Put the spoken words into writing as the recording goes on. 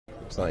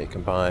Looks like you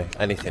can buy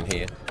anything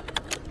here.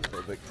 A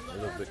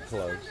little bit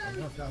close.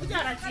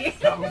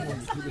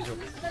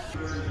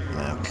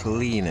 How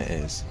clean it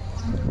is.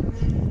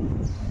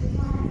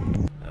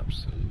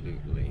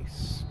 Absolutely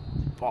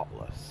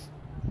spotless.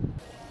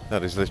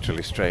 That is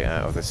literally straight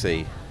out of the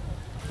sea.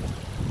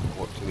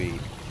 What to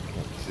eat?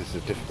 This is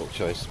a difficult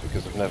choice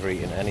because I've never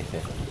eaten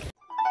anything.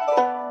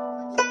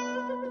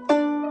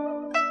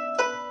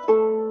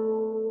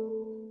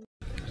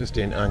 Just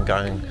in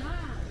Angang,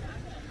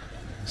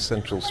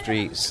 central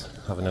streets,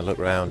 having a look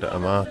round at a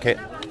market.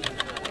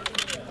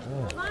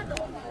 Oh,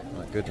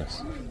 my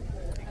goodness.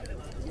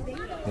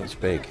 It's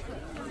big.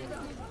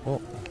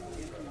 Oh.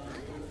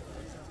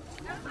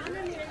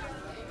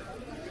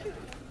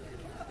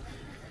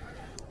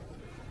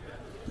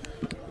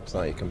 Looks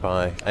like you can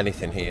buy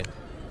anything here.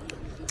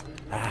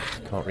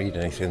 Can't read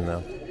anything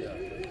though.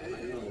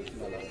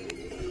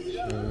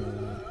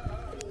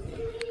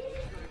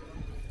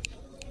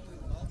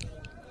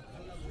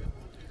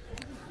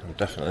 I'm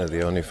definitely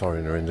the only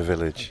foreigner in the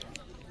village.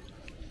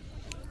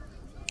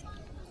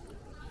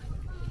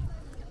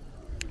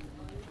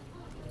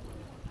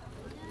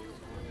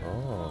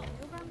 Oh.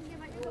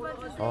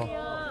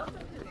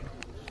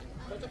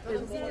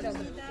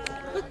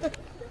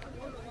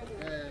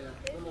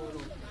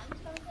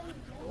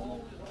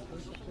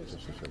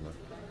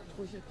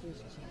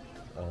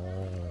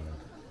 Oh,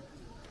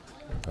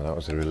 that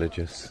was a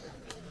religious.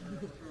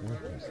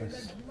 What's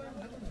this?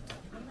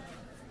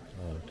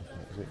 Oh,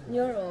 is it?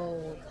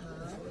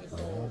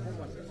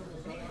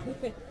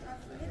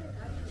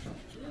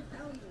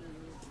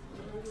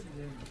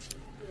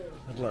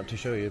 I'd like to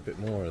show you a bit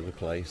more of the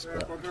place,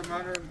 but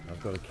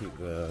I've got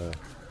to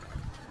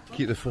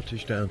keep the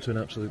footage down to an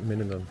absolute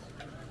minimum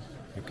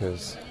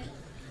because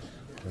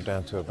I'm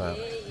down to about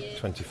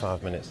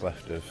 25 minutes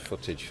left of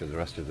footage for the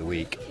rest of the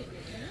week,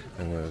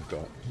 and we've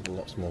got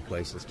lots more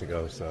places to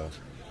go. So,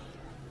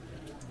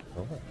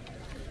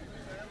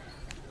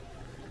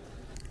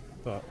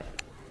 but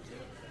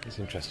it's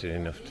interesting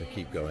enough to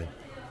keep going.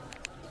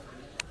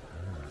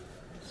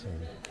 So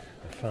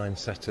a fine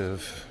set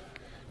of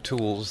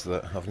tools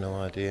that have no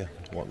idea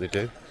what they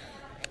do.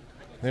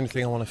 The only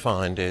thing I want to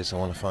find is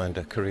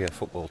a Korea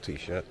football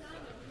t-shirt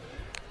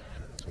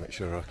to make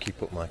sure I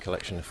keep up my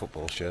collection of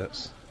football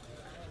shirts.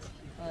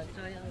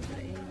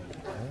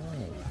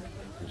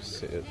 Just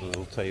sit at the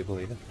little table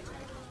here.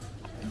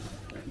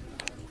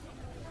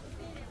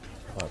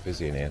 Quite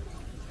busy in here.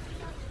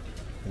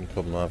 The only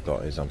problem I've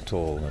got is I'm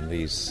tall and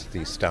these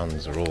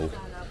stands are all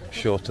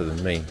shorter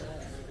than me.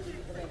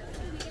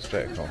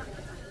 Straight across.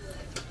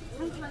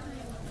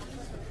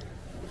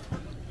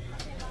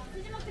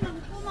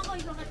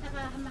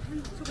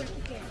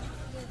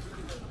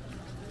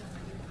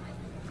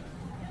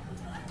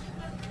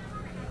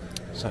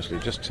 It's actually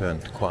just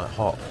turned quite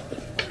hot.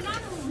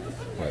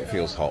 Well, it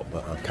feels hot,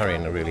 but I'm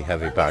carrying a really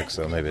heavy bag,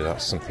 so maybe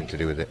that's something to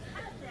do with it.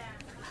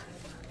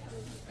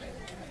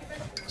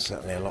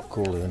 Certainly a lot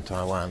cooler than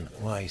Taiwan.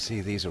 Wow, you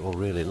see, these are all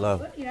really low.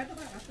 Got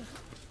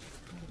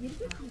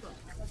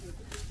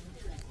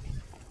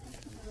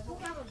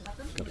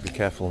to be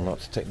careful not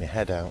to take my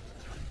head out.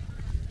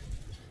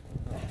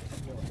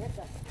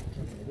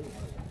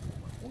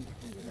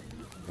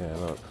 Yeah,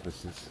 look,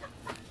 this is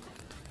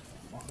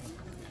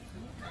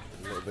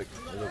a little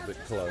bit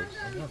close.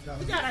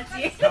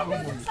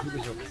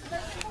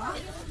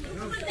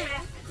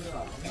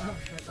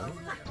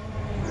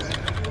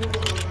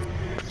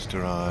 Just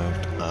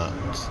arrived at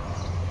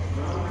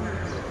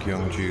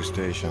Gyeongju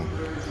Station.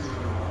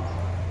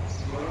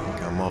 Look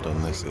how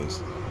modern this is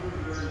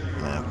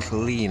and how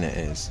clean it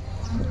is.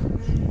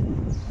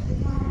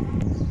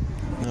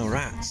 No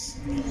rats.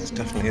 This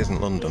definitely isn't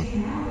London.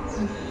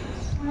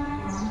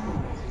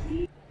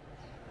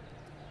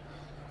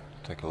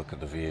 Take a look at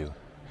the view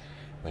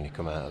when you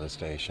come out of the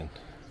station.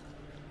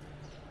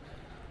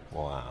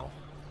 Wow.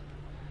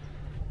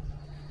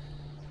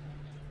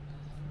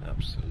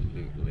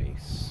 Absolutely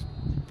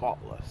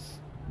spotless.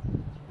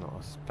 Not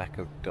a speck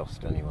of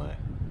dust anywhere.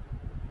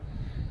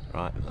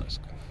 Right, let's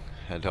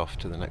head off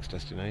to the next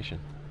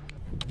destination.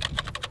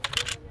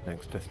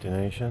 Next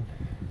destination,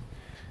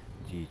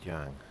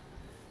 Zhejiang.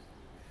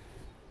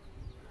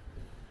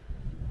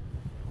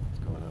 Let's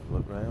go and have a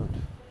look round.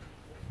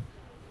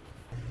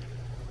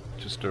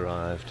 Just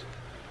arrived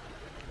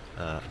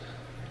at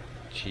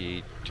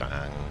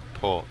Zhejiang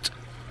port.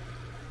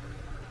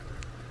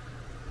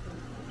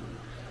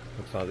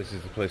 Looks like this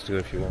is the place to go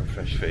if you want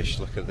fresh fish.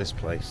 Look at this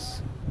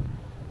place.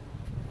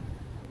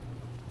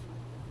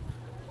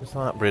 It's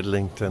like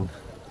Bridlington.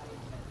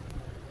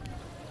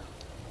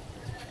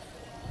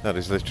 That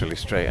is literally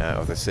straight out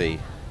of the sea,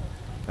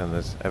 and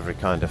there's every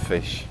kind of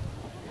fish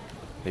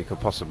you could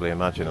possibly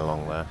imagine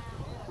along there.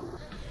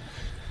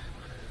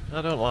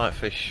 I don't like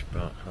fish,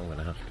 but I'm going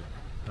to have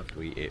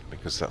to eat it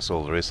because that's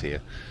all there is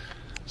here.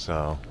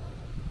 So,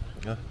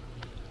 yeah,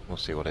 we'll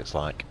see what it's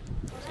like.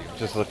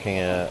 Just looking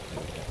at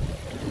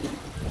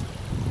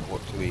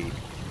what to eat.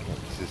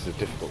 This is a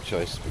difficult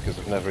choice because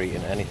I've never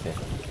eaten anything.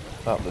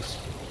 That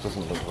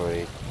doesn't look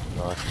very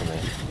nice to me.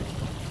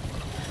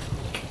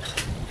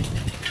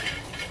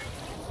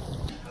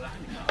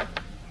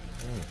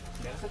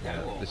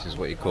 This is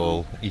what you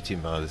call eating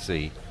by the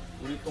sea.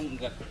 So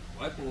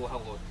I've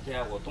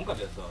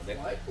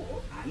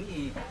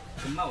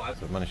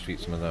managed to eat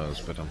some of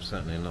those, but I'm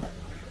certainly not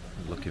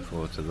looking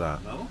forward to that.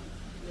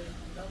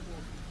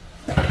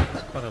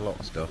 There's quite a lot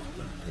of stuff,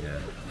 but yeah,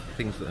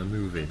 things that are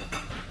moving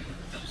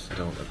just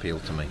don't appeal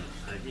to me.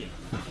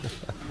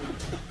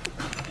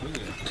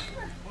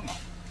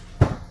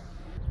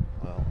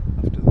 Well,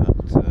 after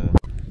that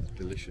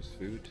delicious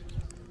food,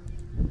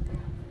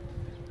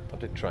 I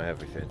did try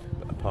everything,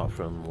 but apart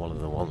from one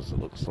of the ones that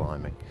looked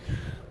slimy.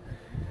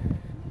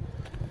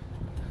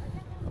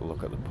 A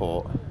look at the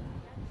port.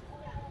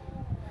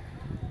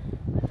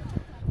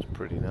 It's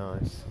pretty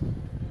nice.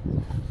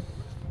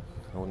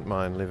 I wouldn't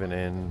mind living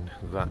in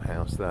that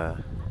house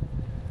there.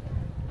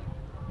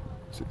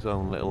 It's its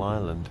own little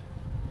island.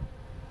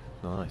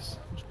 Nice.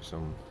 Must be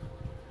some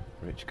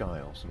rich guy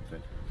or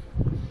something.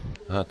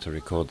 I had to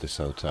record this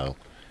hotel.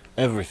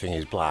 Everything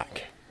is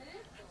black.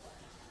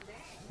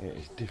 It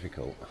is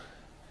difficult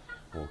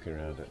walking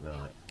around at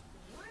night.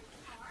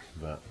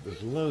 But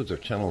there's loads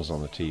of channels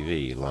on the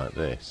TV like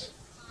this.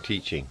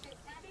 Teaching.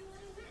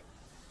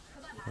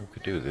 We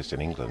could do this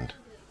in England.